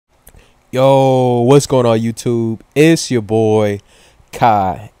Yo, what's going on YouTube? It's your boy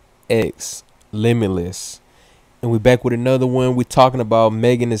Kai X Limitless, and we're back with another one. We're talking about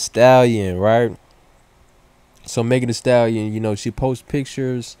Megan Thee Stallion, right? So Megan Thee Stallion, she posts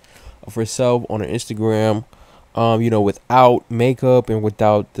pictures of herself on her Instagram, without makeup and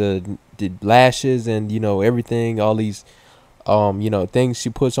without the lashes and everything, all these things she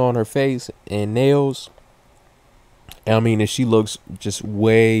puts on her face and nails. I mean, and she looks just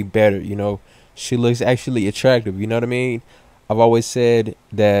way better. She looks actually attractive. You know what I mean? I've always said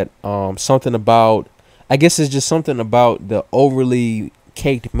that something about, I guess it's just something about the overly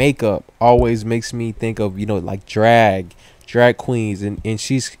caked makeup always makes me think of, like drag queens, and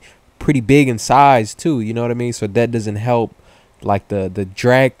she's pretty big in size too. You know what I mean? So that doesn't help, like the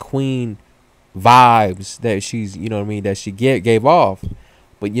drag queen vibes that she's, that she gave off.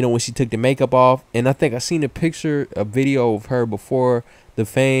 But when she took the makeup off, and I think I seen a video of her before the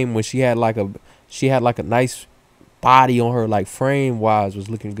fame when she had like a nice body on her, like frame wise was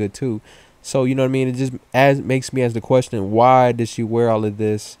looking good too. So you know what I mean? It just as makes me ask the question, why did she wear all of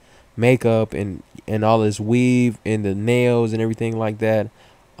this makeup and all this weave and the nails and everything like that?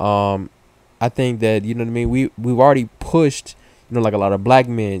 I think that you know what I mean. We've already pushed, like a lot of black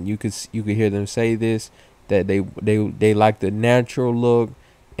men. You could hear them say this, that they like the natural look,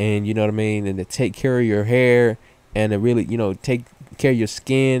 and you know what I mean, and to take care of your hair and to really take care of your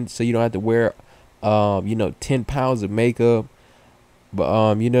skin so you don't have to wear 10 pounds of makeup.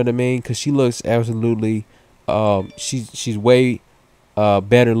 But you know what I mean, because she looks absolutely she's way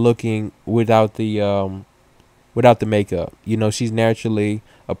better looking without the makeup. She's naturally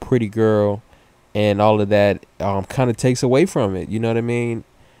a pretty girl, and all of that kind of takes away from it. You know what I mean?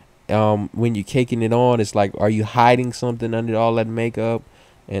 When you're caking it on, it's like, are you hiding something under all that makeup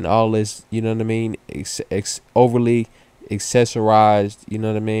and all this, you know what I mean, overly accessorized, you know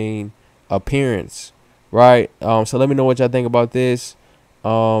what I mean, appearance, right? So let me know what y'all think about this.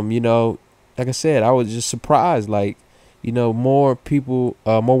 Like I said, I was just surprised, like, more people,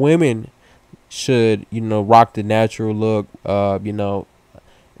 more women should, rock the natural look.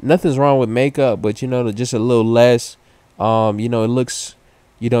 Nothing's wrong with makeup, but just a little less. It looks,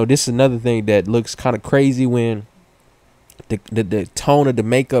 this is another thing that looks kind of crazy when the tone of the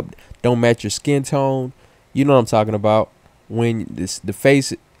makeup don't match your skin tone. You know what I'm talking about. When the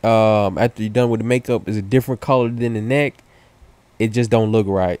face after you're done with the makeup is a different color than the neck, it just don't look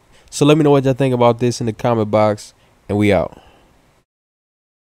right. So let me know what y'all think about this in the comment box, and we out.